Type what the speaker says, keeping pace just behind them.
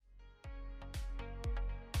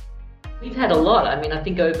We've had a lot. I mean, I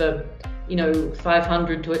think over,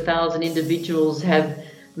 500 to 1,000 individuals have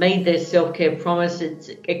made their self-care promise.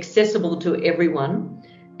 It's accessible to everyone.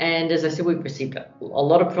 And as I said, we've received a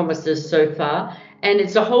lot of promises so far. And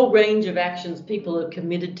it's a whole range of actions people are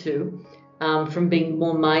committed to, from being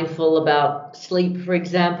more mindful about sleep, for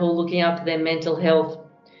example, looking after their mental health,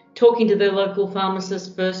 talking to their local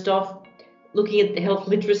pharmacist first off, looking at the health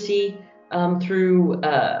literacy through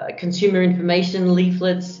consumer information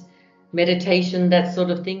leaflets, meditation, that sort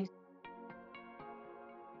of thing.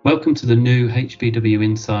 Welcome to the new HBW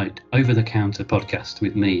Inside Over-the-Counter podcast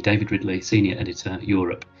with me, David Ridley, Senior Editor,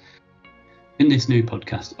 Europe. In this new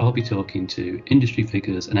podcast, I'll be talking to industry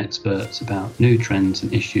figures and experts about new trends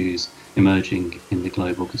and issues emerging in the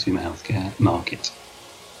global consumer healthcare market.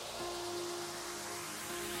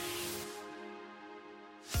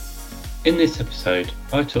 In this episode,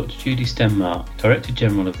 I talked to Judy Stenmark, Director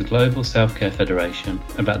General of the Global Self-Care Federation,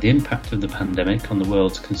 about the impact of the pandemic on the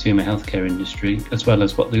world's consumer healthcare industry, as well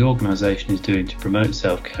as what the organisation is doing to promote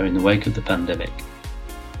self-care in the wake of the pandemic.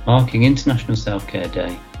 Marking International Self-Care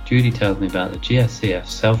Day, Judy tells me about the GSCF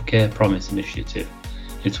Self-Care Promise Initiative,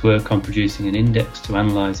 its work on producing an index to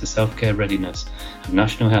analyse the self-care readiness of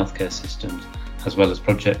national healthcare systems, as well as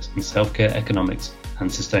projects on self-care economics and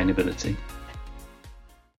sustainability.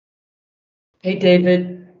 Hey,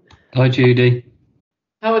 David. Hi, Judy.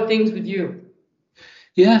 How are things with you?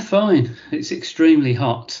 Yeah, fine. It's extremely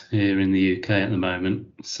hot here in the UK at the moment.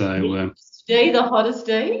 So Today the hottest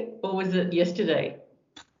day, or was it yesterday?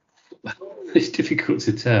 it's difficult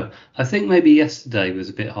to tell. I think maybe yesterday was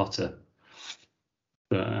a bit hotter,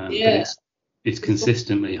 but it's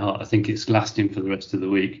consistently hot. I think it's lasting for the rest of the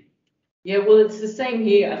week. Yeah, well, it's the same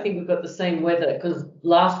here. I think we've got the same weather because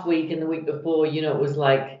last week and the week before, it was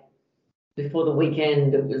like before the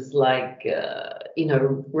weekend, it was like,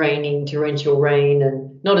 raining, torrential rain,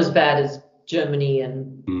 and not as bad as Germany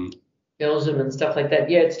and Belgium and stuff like that.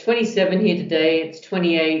 Yeah, it's 27 here today. It's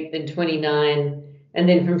 28, then 29. And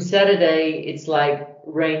then from Saturday, it's like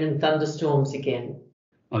rain and thunderstorms again.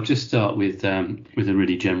 I'll just start with a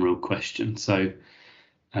really general question. So,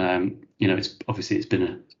 it's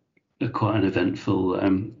been a quite an eventful,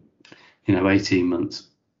 18 months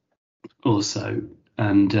or so.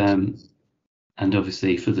 And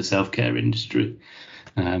obviously for the self-care industry,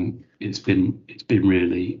 it's been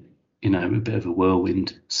really, a bit of a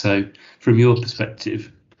whirlwind. So from your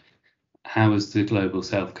perspective, how has the global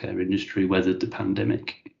self-care industry weathered the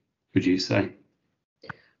pandemic, would you say?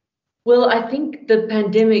 Well, I think the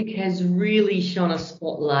pandemic has really shone a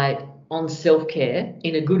spotlight on self-care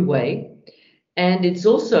in a good way. And it's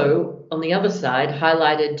also, on the other side,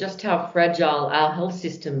 highlighted just how fragile our health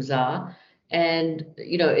systems are. And,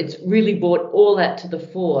 it's really brought all that to the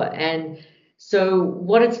fore. And so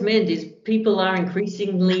what it's meant is people are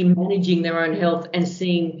increasingly managing their own health and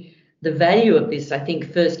seeing the value of this, I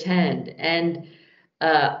think, firsthand. And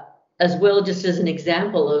as well, just as an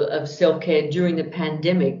example of self-care during the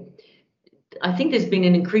pandemic, I think there's been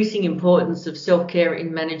an increasing importance of self-care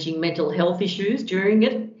in managing mental health issues during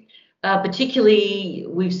it. Particularly,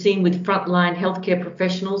 we've seen with frontline healthcare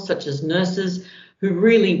professionals such as nurses who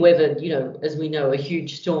really weathered, as we know, a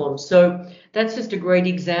huge storm. So that's just a great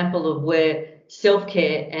example of where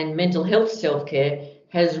self-care and mental health self-care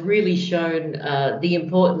has really shown the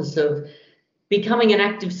importance of becoming an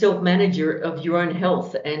active self-manager of your own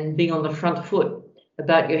health and being on the front foot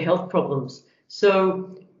about your health problems.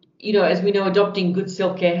 So, as we know, adopting good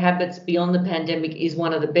self-care habits beyond the pandemic is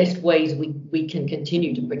one of the best ways we can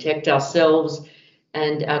continue to protect ourselves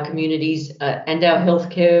and our communities and our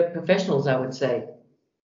healthcare professionals, I would say.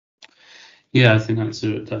 Yeah, I think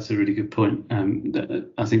that's a really good point.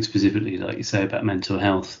 I think specifically, like you say, about mental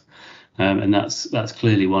health, and that's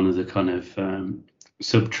clearly one of the kind of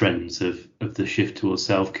sub-trends of the shift towards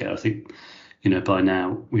self-care. I think, by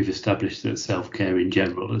now we've established that self-care in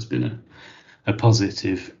general has been a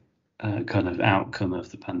positive kind of outcome of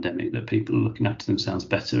the pandemic, that people are looking after themselves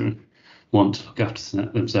better and want to look after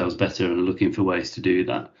themselves better and are looking for ways to do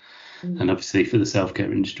that. And obviously for the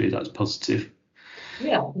self-care industry, that's positive.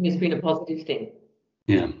 Yeah, I think it's been a positive thing.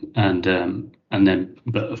 Yeah, and then,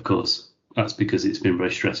 but of course, that's because it's been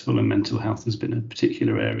very stressful and mental health has been a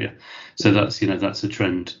particular area. So that's a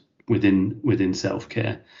trend within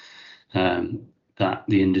self-care that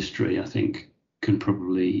the industry, I think, can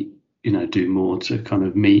probably do more to kind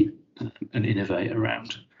of meet and innovate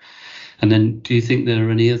around. And then do you think there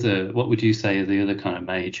are what would you say are the other kind of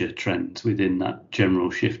major trends within that general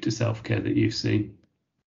shift to self-care that you've seen?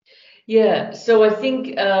 Yeah, so I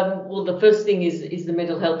think, the first thing is the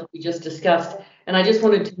mental health that we just discussed. And I just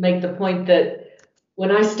wanted to make the point that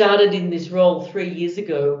when I started in this role 3 years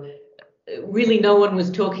ago, really no one was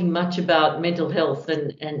talking much about mental health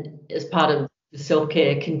and as part of the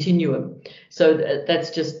self-care continuum. So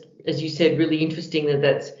that's just, as you said, really interesting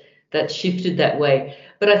that's shifted that way.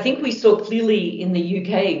 But I think we saw clearly in the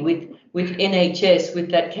UK with NHS,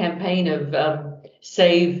 with that campaign of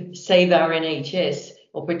save our NHS,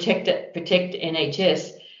 or protect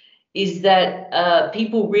NHS, is that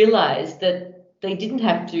people realised that they didn't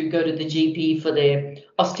have to go to the GP for their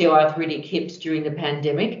osteoarthritic hips during the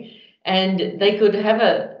pandemic, and they could have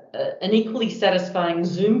an equally satisfying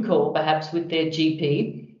Zoom call perhaps with their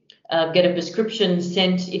GP, get a prescription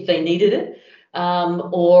sent if they needed it,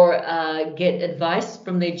 or get advice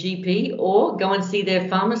from their GP, or go and see their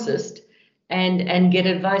pharmacist and get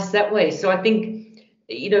advice that way. So I think,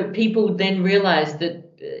 people then realize that,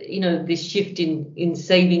 this shift in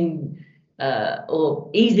saving or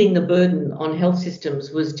easing the burden on health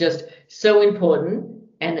systems was just so important,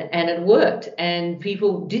 and it worked. And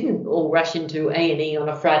people didn't all rush into A&E on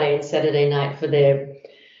a Friday and Saturday night for their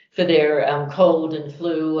cold and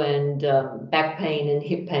flu and back pain and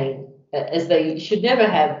hip pain, as they should never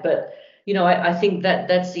have. But I think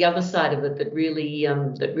that's the other side of it that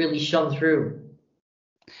really shone through.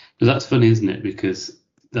 But that's funny, isn't it? Because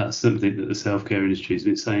that's something that the self-care industry has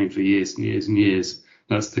been saying for years and years and years.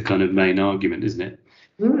 That's the kind of main argument, isn't it?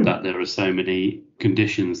 That there are so many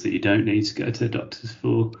conditions that you don't need to go to doctors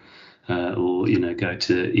for, or go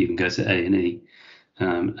to A&E,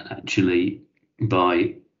 and actually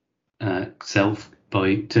by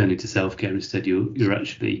turning to self-care instead, you're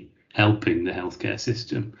actually helping the healthcare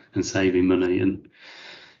system and saving money and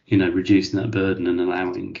reducing that burden and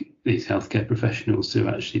allowing these healthcare professionals to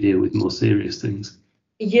actually deal with more serious things.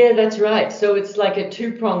 Yeah, that's right. So it's like a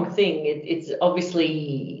two-pronged thing. It's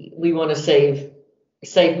obviously we want to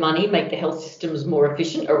save money, make the health systems more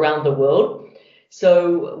efficient around the world.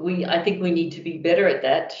 So I think we need to be better at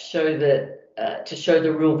that to show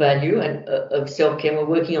the real value of self-care. We're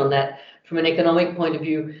working on that from an economic point of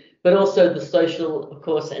view, but also the social, of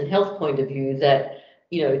course, and health point of view, that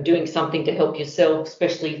doing something to help yourself,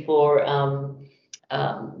 especially for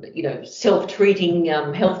self-treating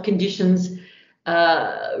health conditions,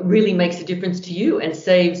 really makes a difference to you and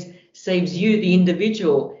saves you, the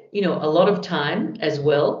individual, a lot of time as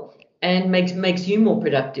well, and makes you more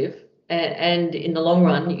productive, and in the long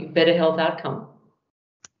run, better health outcome.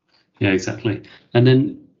 Yeah, exactly. And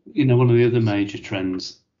then one of the other major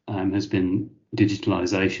trends has been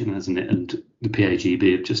digitalization, hasn't it? And the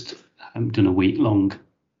PAGB have just done a week-long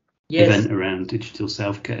event around digital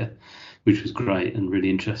self-care, which was great and really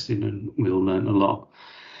interesting, and we all learned a lot.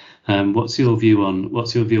 What's your view on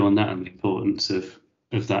that and the importance of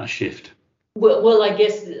that shift? Well, I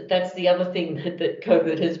guess that's the other thing that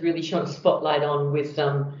COVID has really shone a spotlight on, with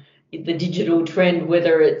the digital trend,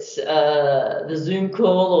 whether it's the Zoom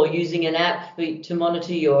call or using an app to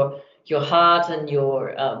monitor your heart and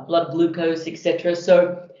your blood glucose, etc.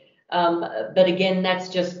 So, but again, that's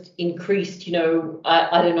just increased,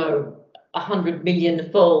 I don't know, 100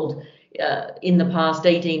 million fold in the past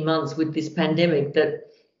 18 months with this pandemic. That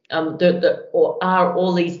or are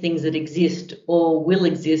all these things that exist or will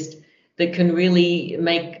exist that can really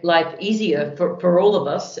make life easier for all of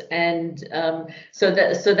us, and so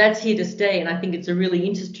that's here to stay. And I think it's a really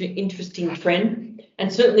interesting trend,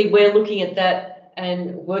 and certainly we're looking at that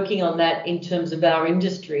and working on that in terms of our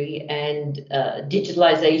industry and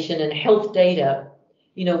digitalization and health data.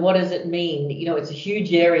 What does it mean? It's a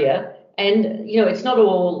huge area, and it's not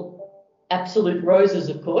all absolute roses,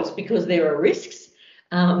 of course, because there are risks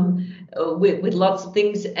with lots of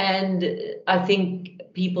things. And I think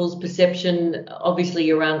people's perception,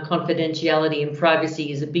 obviously, around confidentiality and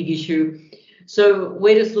privacy is a big issue. So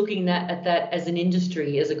we're just looking at that as an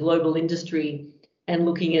industry, as a global industry, and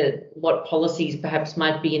looking at what policies perhaps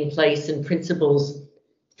might be in place and principles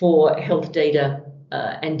for health data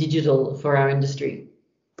and digital for our industry.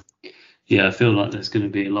 Yeah, I feel like there's going to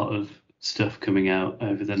be a lot of stuff coming out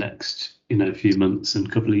over the next few months and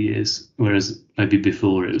couple of years, whereas maybe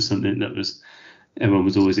before it was something that everyone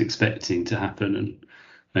was always expecting to happen and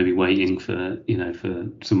maybe waiting for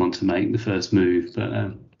someone to make the first move.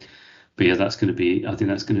 But yeah, I think that's going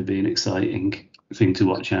to be an exciting thing to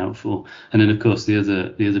watch out for. And then of course the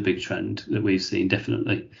other big trend that we've seen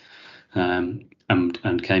definitely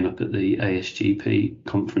and came up at the ASGP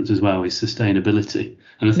conference as well is sustainability.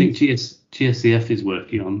 And I think GSCF is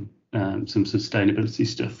working on some sustainability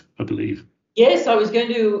stuff, I believe. Yes, I was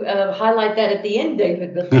going to highlight that at the end,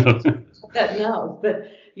 David, but that now.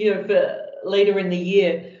 But for later in the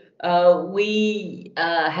year, we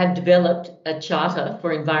have developed a charter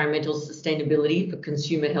for environmental sustainability for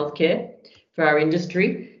consumer healthcare for our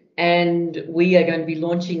industry, and we are going to be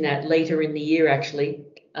launching that later in the year, actually,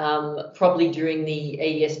 probably during the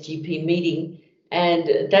AESGP meeting.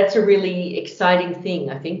 And that's a really exciting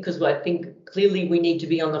thing, I think, because I think clearly we need to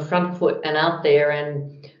be on the front foot and out there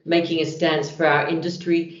and making a stance for our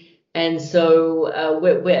industry. And so,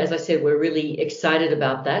 we're, as I said, we're really excited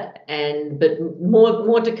about that. But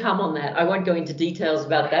more to come on that. I won't go into details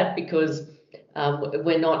about that because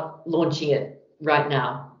we're not launching it right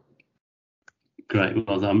now. Great.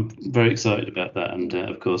 Well, I'm very excited about that, and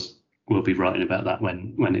of course, we'll be writing about that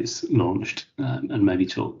when it's launched, and maybe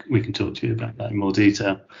we can talk to you about that in more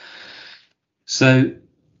detail. So,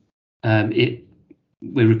 we're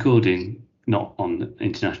recording not on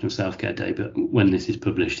International Self-Care Day, but when this is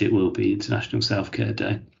published, it will be International Self-Care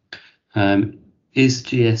Day. Is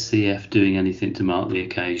GSCF doing anything to mark the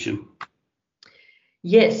occasion?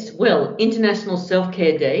 Yes. Well, International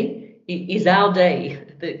Self-Care Day is our day,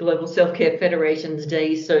 the Global Self-Care Federation's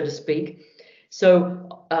day, so to speak. So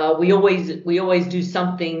we always do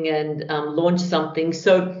something and launch something.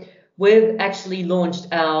 So we've actually launched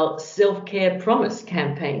our Self-Care Promise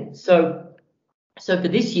campaign. So for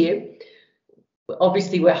this year,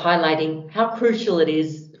 obviously we're highlighting how crucial it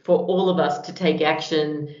is for all of us to take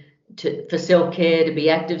action for self-care, to be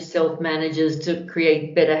active self-managers, to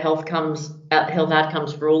create better health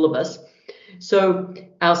outcomes for all of us. So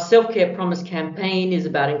our Self-Care Promise campaign is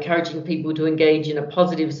about encouraging people to engage in a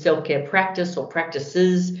positive self-care practice or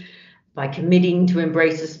practices by committing to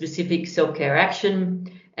embrace a specific self-care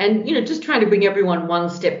action, and just trying to bring everyone one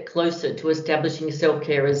step closer to establishing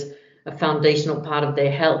self-care as a foundational part of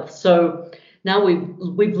their health. So now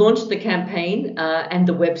we've launched the campaign and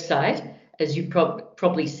the website, as you've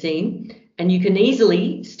probably seen, and you can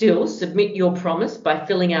easily still submit your promise by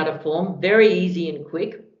filling out a form, very easy and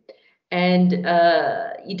quick. And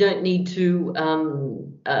you don't need to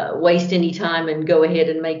waste any time and go ahead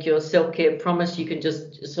and make your self-care promise. You can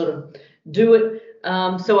just sort of do it.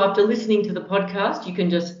 So after listening to the podcast, you can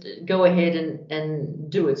just go ahead and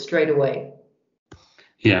do it straight away.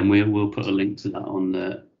 Yeah, and we'll put a link to that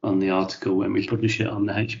on the article when we publish it on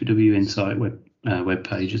the HPW Insight web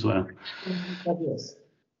page as well. Fabulous.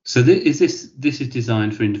 So this is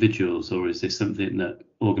designed for individuals, or is this something that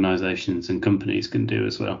organisations and companies can do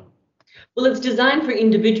as well? Well, it's designed for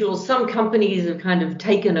individuals. Some companies have kind of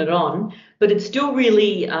taken it on, but it's still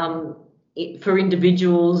really for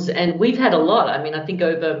individuals. And we've had a lot. I mean, I think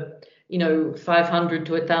over 500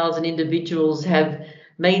 to 1,000 individuals have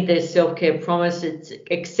made their self-care promise. It's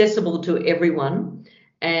accessible to everyone.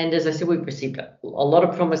 And as I said, we've received a lot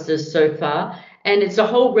of promises so far. And it's a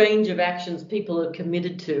whole range of actions people are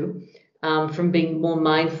committed to, from being more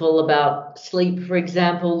mindful about sleep, for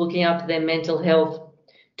example, looking after their mental health,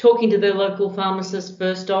 talking to their local pharmacist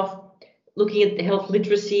first off, looking at the health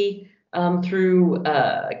literacy through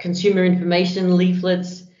consumer information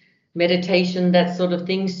leaflets, meditation, that sort of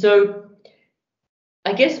thing. So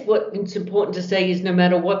I guess what it's important to say is no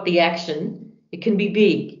matter what the action, it can be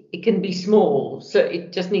big, it can be small. So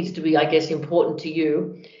it just needs to be, I guess, important to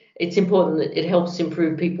you. It's important that it helps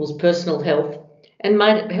improve people's personal health and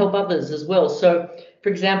might help others as well. So, for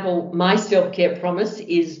example, my self-care promise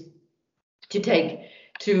is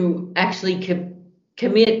to actually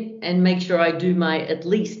commit and make sure I do my at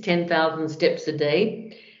least 10,000 steps a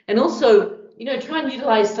day. And also, try and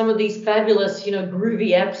utilize some of these fabulous, groovy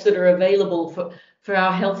apps that are available for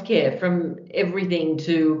our healthcare, from everything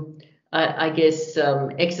to,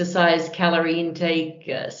 exercise, calorie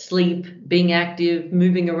intake, sleep, being active,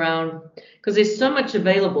 moving around, because there's so much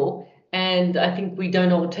available. And I think we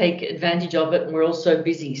don't all take advantage of it, and we're all so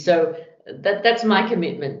busy. So that's my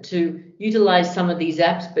commitment, to utilize some of these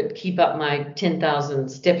apps, but keep up my 10,000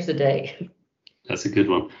 steps a day. That's a good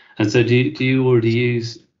one. And so do you already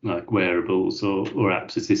use like wearables or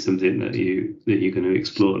apps? Is this something that you're going to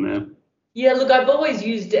explore now? Yeah, look, I've always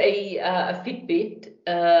used a Fitbit,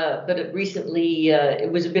 but it recently,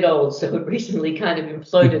 it was a bit old, so it recently kind of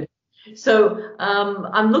imploded. So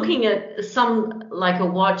I'm looking at some, like a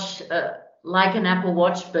watch, like an Apple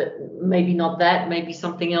Watch, but maybe not that, maybe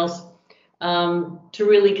something else, to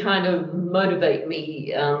really kind of motivate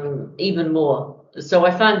me even more. So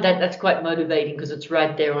I find that that's quite motivating because it's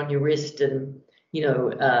right there on your wrist, and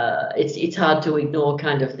it's hard to ignore,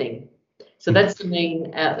 kind of thing. So that's the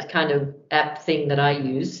main kind of app thing that I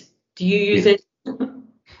use. Do you use it?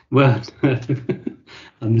 Well,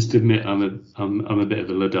 I must admit I'm a bit of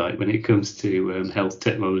a Luddite when it comes to health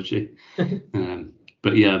technology.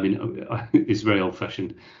 But yeah, I mean, it's very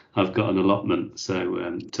old-fashioned. I've got an allotment,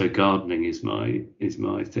 so gardening is my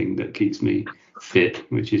thing that keeps me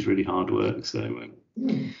fit, which is really hard work. So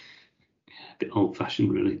a bit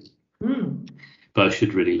old-fashioned, really. but I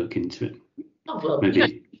should really look into it. Oh, well,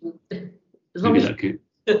 Maybe as long maybe as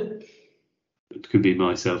that could be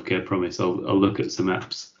my self-care promise. I'll look at some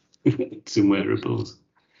apps, some wearables.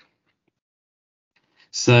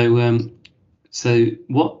 So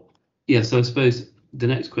what? Yeah. So I suppose the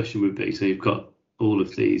next question would be: so you've got all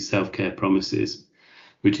of these self-care promises,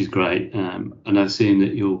 which is great, and I assume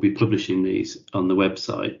that you'll be publishing these on the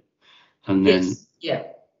website, and then yes, yeah,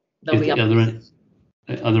 they'll be up.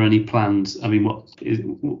 Are there any plans? I mean,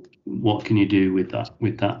 what can you do with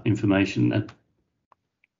that information then?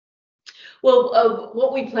 Well,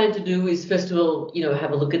 what we plan to do is, first of all,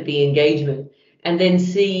 have a look at the engagement and then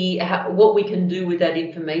see what we can do with that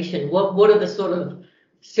information. What are the sort of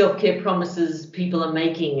self-care promises people are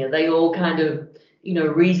making? Are they all kind of,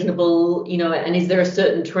 reasonable, and is there a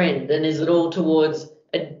certain trend? And is it all towards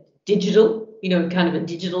a digital, kind of a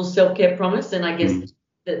digital self-care promise? And I guess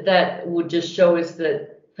that would just show us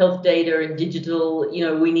that health data and digital,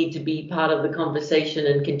 we need to be part of the conversation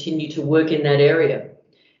and continue to work in that area.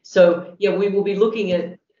 So, yeah, we will be looking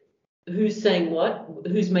at who's saying what,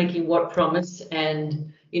 who's making what promise,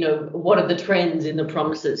 and, what are the trends in the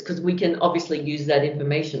promises, because we can obviously use that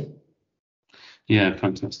information. Yeah,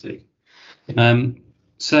 fantastic.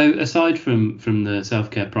 So aside from the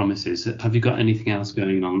self-care promises, have you got anything else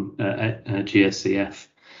going on at GSCF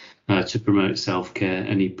to promote self-care?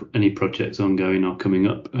 Any projects ongoing or coming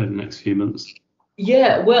up over the next few months?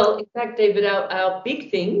 Yeah, well, in fact, David, our big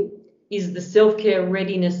thing is the Self-Care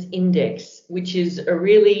Readiness Index, which is a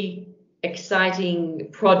really exciting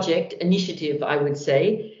project initiative, I would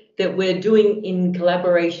say, that we're doing in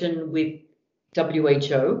collaboration with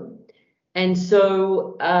WHO. And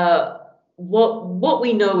so what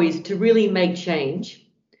we know is to really make change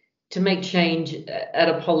at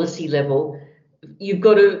a policy level, you've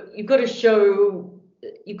got to show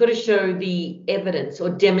the evidence or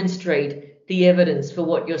demonstrate the evidence for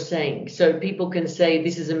what you're saying. So people can say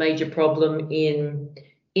this is a major problem in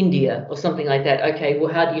India or something like that. Okay,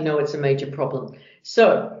 well, how do you know it's a major problem?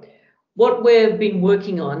 So what we've been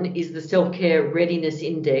working on is the Self-Care Readiness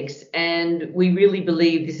Index, and we really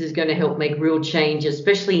believe this is going to help make real change,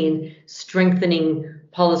 especially in strengthening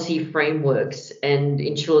policy frameworks and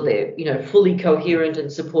ensure they're, fully coherent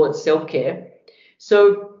and support self-care.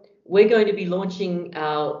 So we're going to be launching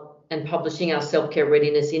and publishing our Self-Care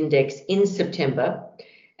Readiness Index in September.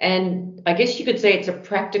 And I guess you could say it's a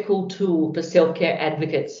practical tool for self-care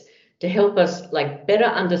advocates to help us better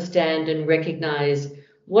understand and recognize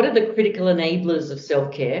what are the critical enablers of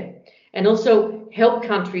self-care, and also help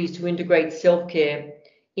countries to integrate self-care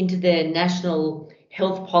into their national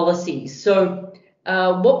health policies. So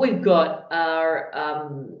what we've got are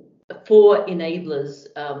 4 enablers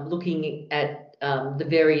looking at the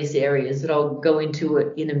various areas that I'll go into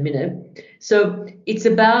it in a minute. So it's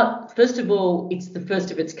about, first of all, it's the first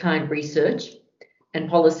of its kind research and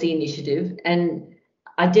policy initiative, and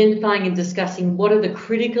identifying and discussing what are the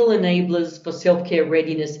critical enablers for self-care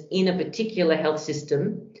readiness in a particular health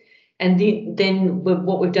system. And then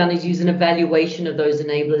what we've done is use an evaluation of those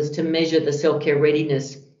enablers to measure the self-care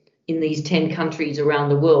readiness in these 10 countries around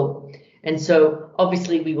the world. And so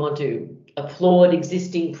obviously we want to applaud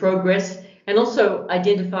existing progress and also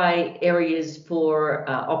identify areas for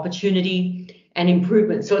opportunity and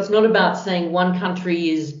improvement. So it's not about saying one country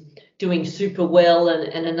is doing super well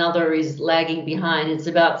and another is lagging behind. It's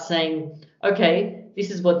about saying, okay, this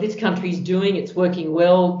is what this country is doing. It's working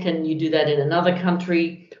well. Can you do that in another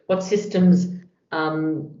country? What systems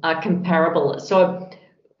are comparable? So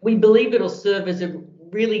we believe it'll serve as a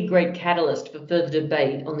really great catalyst for further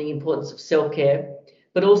debate on the importance of self-care,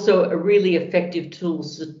 but also a really effective tool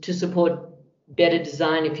to support better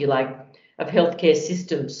design, if you like, of healthcare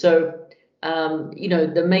systems. So,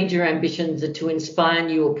 the major ambitions are to inspire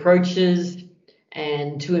new approaches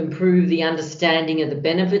and to improve the understanding of the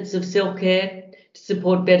benefits of self-care, to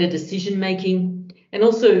support better decision making, and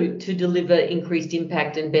also to deliver increased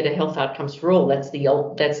impact and better health outcomes for all. That's the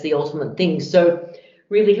ultimate thing. So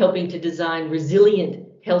really helping to design resilient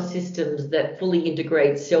health systems that fully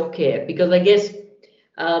integrate self-care, because I guess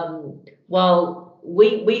while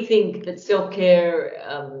we think that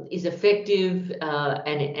self-care is effective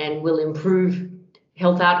and will improve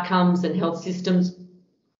health outcomes and health systems,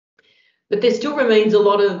 but there still remains a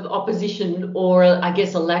lot of opposition or I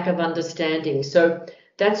guess a lack of understanding. So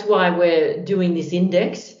that's why we're doing this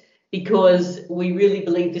index, because we really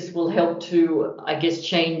believe this will help to, I guess,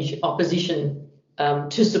 change opposition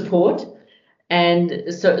to support.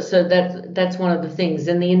 And so that's one of the things.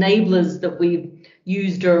 And the enablers that we've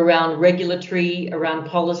used are around regulatory, around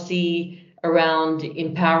policy, around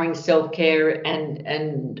empowering self-care,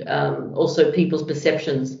 and also people's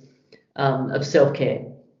perceptions of self-care.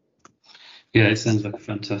 Yeah, it sounds like a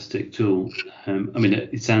fantastic tool. I mean,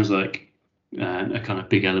 it sounds like a kind of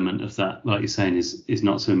big element of that, like you're saying, is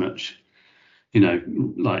not so much,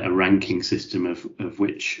 like a ranking system of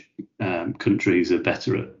which countries are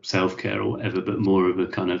better at self-care or whatever, but more of a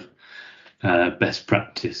kind of best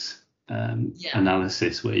practice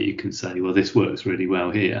analysis where you can say, well, this works really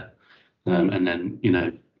well here, and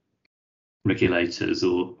then regulators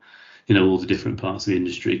or all the different parts of the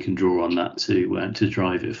industry can draw on that to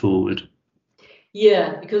drive it forward.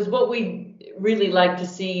 Yeah, because what we really like to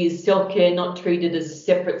see is self-care not treated as a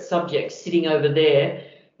separate subject sitting over there,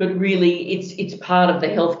 but really it's part of the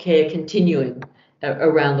healthcare continuum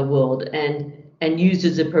around the world and used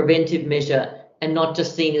as a preventive measure and not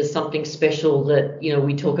just seen as something special that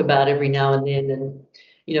we talk about every now and then.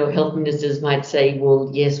 And health ministers might say,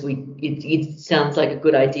 well, yes, it sounds like a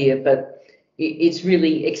good idea, but it's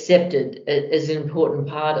really accepted as an important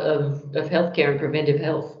part of healthcare and preventive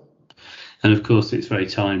health. And of course, it's very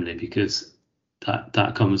timely because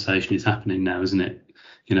that conversation is happening now, isn't it?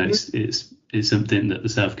 It's something that the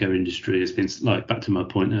self-care industry has been, like, back to my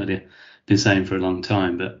point earlier, been saying for a long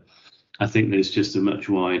time. But I think there's just a much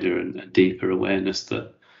wider and a deeper awareness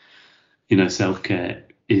that self-care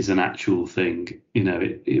is an actual thing.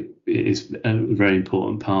 It is a very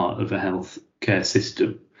important part of a health care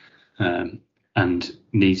system, and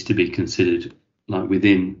needs to be considered like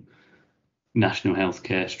within national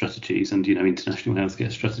healthcare strategies and international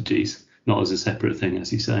healthcare strategies, not as a separate thing,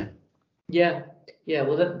 as you say. Yeah.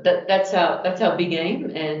 Well, that's our big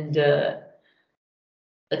aim, and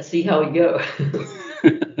let's see how we go.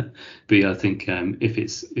 But yeah, I think if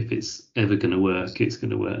it's ever going to work, it's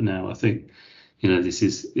going to work now. I think this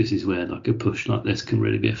is where like a push like this can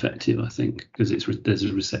really be effective. I think because there's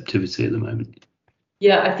a receptivity at the moment.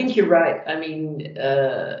 Yeah, I think you're right. I mean,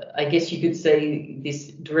 I guess you could say this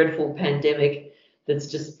dreadful pandemic that's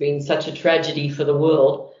just been such a tragedy for the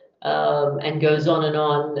world, and goes on and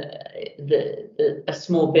on. A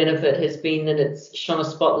small benefit has been that it's shone a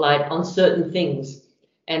spotlight on certain things,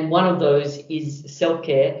 and one of those is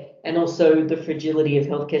self-care and also the fragility of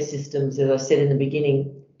healthcare systems, as I said in the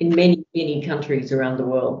beginning, in many, many countries around the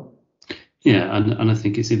world. Yeah, and I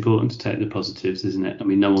think it's important to take the positives, isn't it? I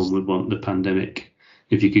mean, no one would want the pandemic.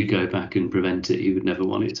 If you could go back and prevent it, you would never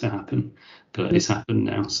want it to happen. But it's happened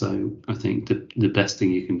now. So I think the best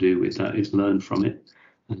thing you can do with that is learn from it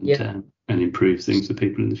and improve things for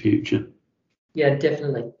people in the future. Yeah,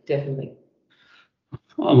 definitely.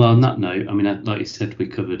 Well, on that note, I mean, like you said, we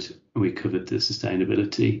covered the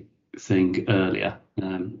sustainability thing earlier.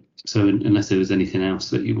 So unless there was anything else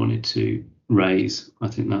that you wanted to raise, I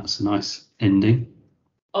think that's a nice ending.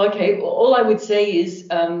 Okay, well, all I would say is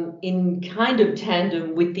in kind of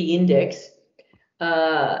tandem with the index,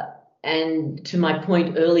 and to my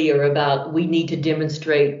point earlier about we need to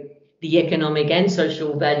demonstrate the economic and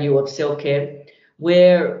social value of self-care, we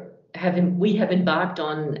have embarked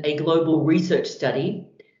on a global research study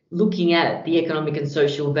looking at the economic and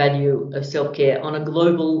social value of self-care on a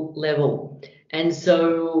global level. And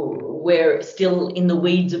so we're still in the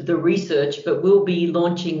weeds of the research, but we'll be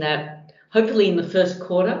launching that hopefully in the first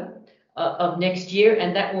quarter of next year,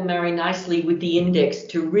 and that will marry nicely with the index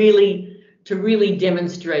to really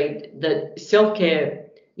demonstrate that self-care,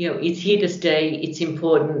 it's here to stay, it's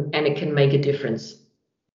important, and it can make a difference.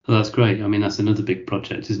 Well, that's great. I mean, that's another big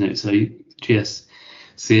project, isn't it? So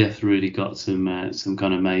GSCF really got some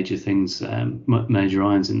kind of major things, major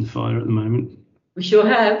irons in the fire at the moment. We sure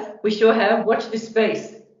have. Watch this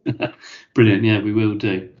space. Brilliant. Yeah, we will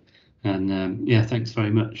do. And thanks very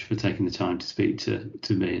much for taking the time to speak to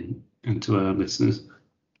me and to our listeners.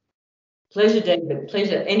 Pleasure, David.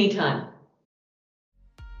 Pleasure. Anytime.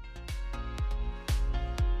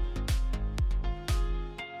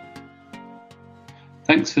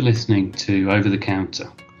 Thanks for listening to Over the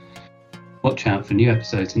Counter. Watch out for new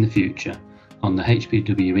episodes in the future on the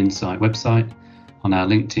HBW Insight website, on our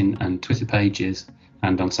LinkedIn and Twitter pages,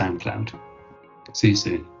 and on SoundCloud. See you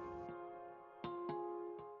soon.